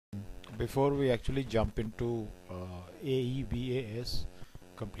Before we actually jump into AEBAS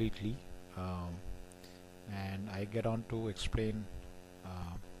completely, um, and I get on to explain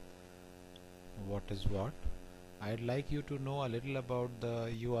uh, what is what, I'd like you to know a little about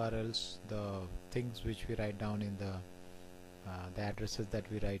the URLs, the things which we write down in the addresses that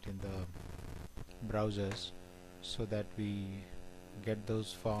we write in the browsers, so that we get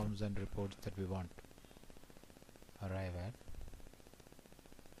those forms and reports that we want arrive at.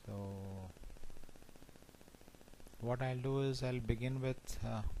 So what I'll do is I'll begin with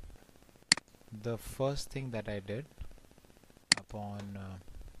the first thing that I did upon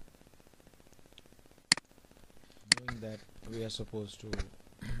knowing that we are supposed to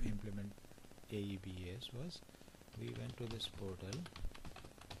implement AEBAS was we went to this portal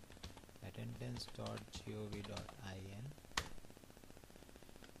attendance.gov.in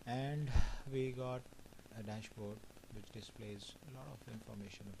and we got a dashboard which displays a lot of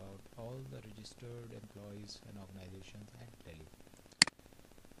information about all the registered employees and organizations at Delhi.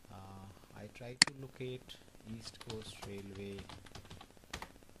 I tried to locate East Coast Railway,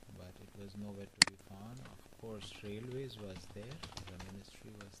 but it was nowhere to be found. Of course, Railways was there, the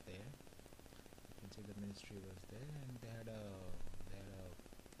ministry was there. You can see the ministry was there, and they had a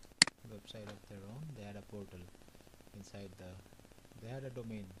website of their own. They had a portal inside they had a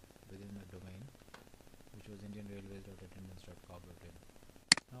domain within a domain, which was indianrailways.attendance.gov.in.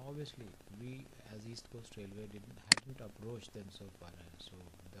 Now obviously we as East Coast Railway hadn't approached them so far, so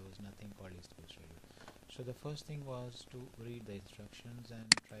there was nothing called East Coast Railway. So the first thing was to read the instructions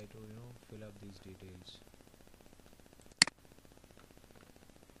and try to fill up these details.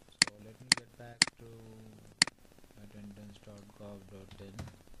 So let me get back to attendance.gov.in.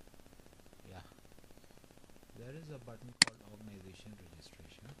 Yeah, there is a button called organization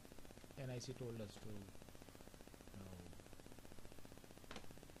registration. NIC told us to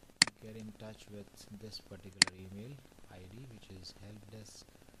get in touch with this particular email ID, which is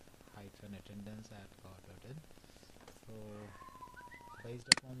helpdesk-attendance@gov.in. So based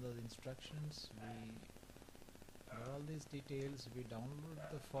upon those instructions, we got all these details. We download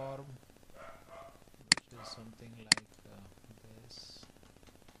the form, which is something like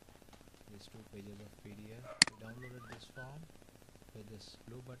these 2 pages of PDF. We downloaded this form with this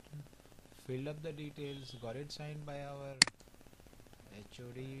blue button, filled up the details, got it signed by our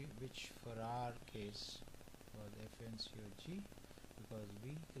HOD, which for our case was FNCOG, because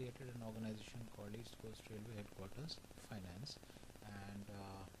we created an organization called East Coast Railway Headquarters Finance, and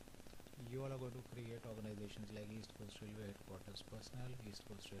you all are going to create organizations like East Coast Railway Headquarters Personnel, East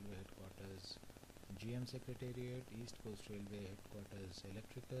Coast Railway Headquarters GM Secretariat, East Coast Railway Headquarters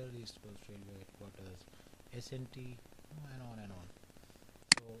Electrical, East Coast Railway Headquarters SNT, and on and on.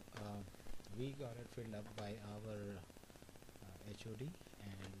 So we got it filled up by our HOD,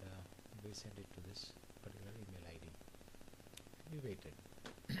 and we sent it to this particular email ID. We waited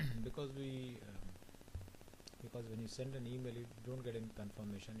because because when you send an email, you don't get any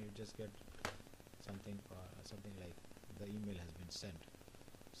confirmation. You just get something like the email has been sent.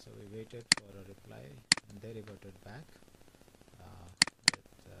 So we waited for a reply, and they reverted back with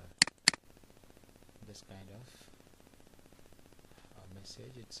this kind of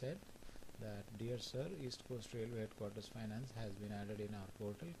message. It said that, "Dear sir, East Coast Railway Headquarters Finance has been added in our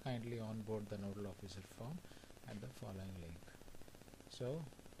portal. Kindly onboard the nodal officer form at the following link." So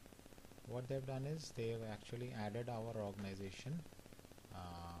what they've done is they have actually added our organization,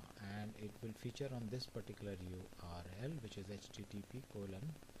 and it will feature on this particular URL, which is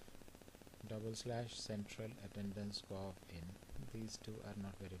http://centralattendance.gov.in. These two are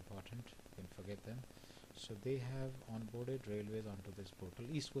not very important, you can forget them. So they have onboarded railways onto this portal,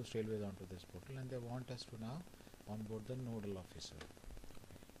 East Coast Railways onto this portal, and they want us to now onboard the nodal officer.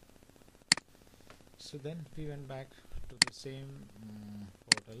 So then we went back to the same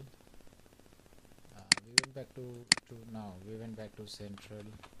portal. We went back to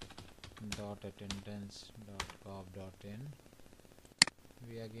central.attendance.gov.in.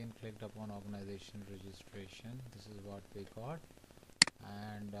 We again clicked upon organization registration. This is what we got,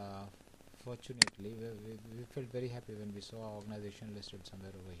 and fortunately we felt very happy when we saw our organization listed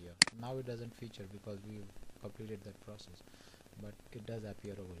somewhere over here. Now it doesn't feature because we completed that process, but it does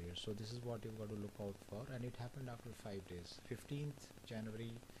appear over here. So this is what you've got to look out for, and it happened after 5 days. 15th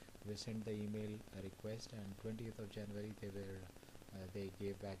January we sent the email request, and 20th of January they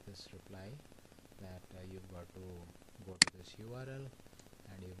gave back this reply that you've got to go to this URL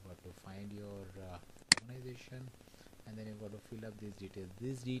and you've got to find your organization, and then you've got to fill up these details.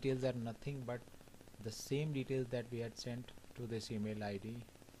 These details are nothing but the same details that we had sent to this email ID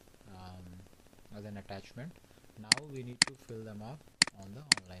as an attachment. Now we need to fill them up on the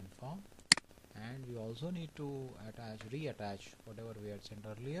online form. form, and we also need to reattach whatever we had sent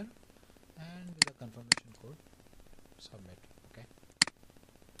earlier, and with the confirmation code submit. Okay,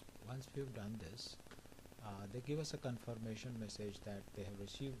 once we've done this, they give us a confirmation message that they have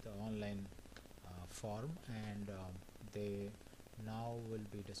received the online form, and they now will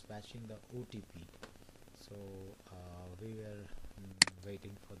be dispatching the OTP. So we were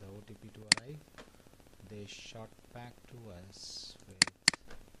waiting for the OTP to arrive. They shot back to us with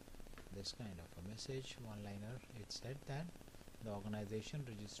this kind of a message, one-liner. It said that the organization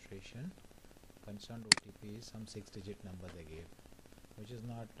registration concerned OTP is some 6-digit number they gave, which is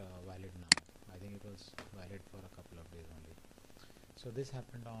not valid now. I think it was valid for a couple of days only. So this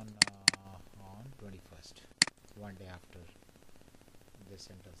happened on 21st, one day after they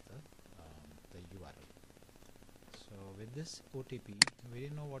sent us the URL. So with this OTP, we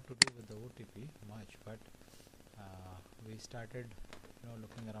didn't know what to do with the OTP much, but we started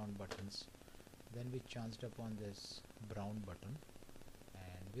looking around buttons. Then we chanced upon this brown button,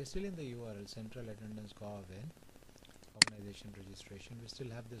 and we're still in the URL central attendance gov in organization registration. We still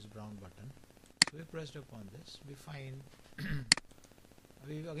have this brown button, so we pressed upon this. We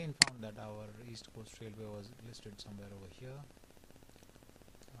again found that our East Coast Railway was listed somewhere over here.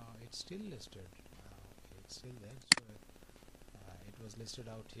 It's still listed. Okay, it's still there. So it was listed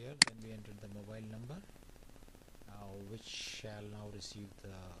out here. Then we entered the mobile number, which shall now receive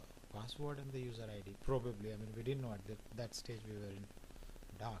the password and the user ID. Probably, I mean, we didn't know at that stage. We were in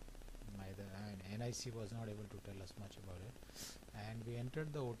dark. NIC was not able to tell us much about it. And we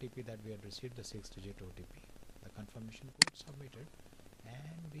entered the OTP that we had received, the 6-digit OTP. The confirmation code submitted,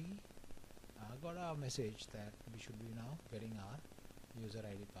 and we got a message that we should be now getting our user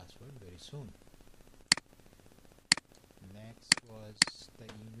ID password very soon. Next was the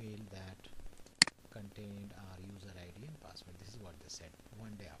email that contained our user ID and password. This is what they said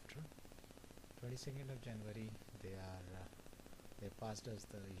one day after. 22nd of January, they passed us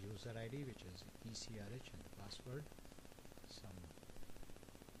the user ID, which is ECRH, and the password, some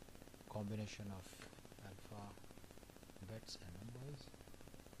combination of alpha bits and numbers,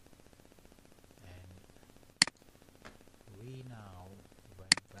 and we now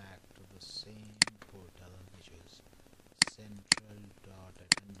went back to the same portal, which is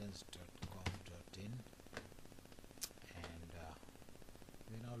central.attendance.gov.in, and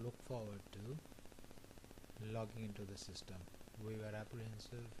we now look forward to logging into the system. We were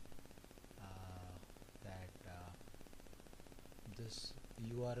apprehensive that this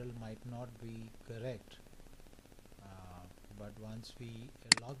URL might not be correct, but once we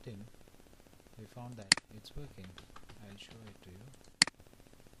logged in, we found that it's working. I'll show it to you.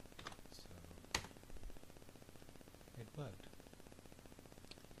 So it worked.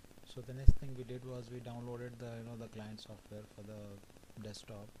 So the next thing we did was we downloaded the client software for the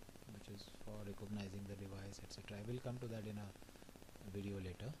desktop, which is for recognizing the device, etc. I will come to that in a video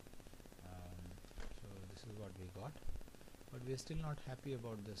later. So this is what we got, but we are still not happy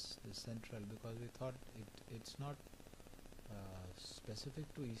about this central, because we thought it's not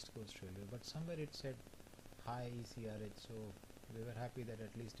specific to East Coast Railway, but somewhere it said hi ECRH, so we were happy that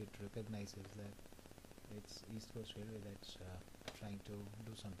at least it recognizes that it's East Coast Railway that's trying to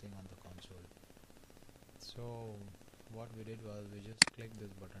do something on the console. So what we did was we just clicked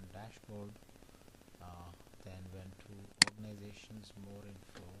this button, dashboard, then went to organizations, more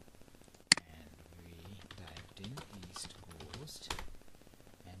info, and we typed in East Coast,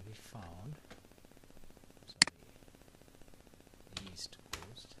 and we found East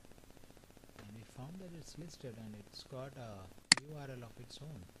Coast, and we found that it's listed and it's got a URL of its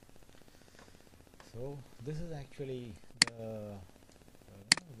own. So this is actually the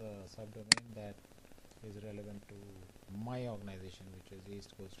subdomain that is relevant to my organization, which is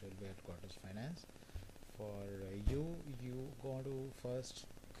East Coast Railway Headquarters Finance. For you go to first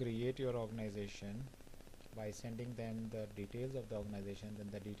create your organization by sending them the details of the organization, then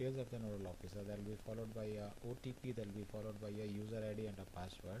the details of the nodal officer. That will be followed by a OTP, that will be followed by a user ID and a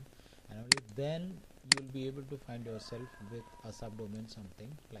password, and only then you will be able to find yourself with a subdomain,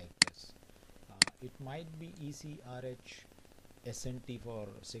 something like this. It might be ECRH SNT for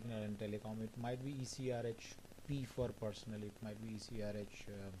Signal and Telecom, it might be ECRH P for personal, it might be ECRH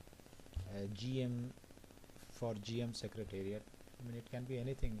GM for GM Secretariat. I mean, it can be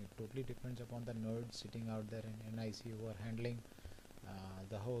anything. It totally depends upon the nerds sitting out there in NIC who are handling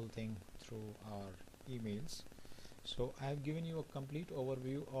the whole thing through our emails. So I have given you a complete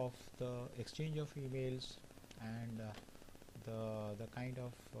overview of the exchange of emails and the kind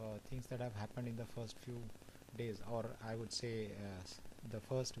of things that have happened in the first few days, or I would say the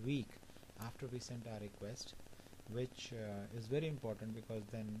first week after we sent our request. which is very important, because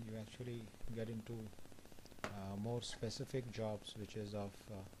then you actually get into more specific jobs, which is of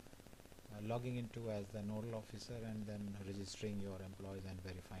logging into as the nodal officer and then registering your employees and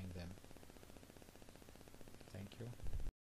verifying them. Thank you.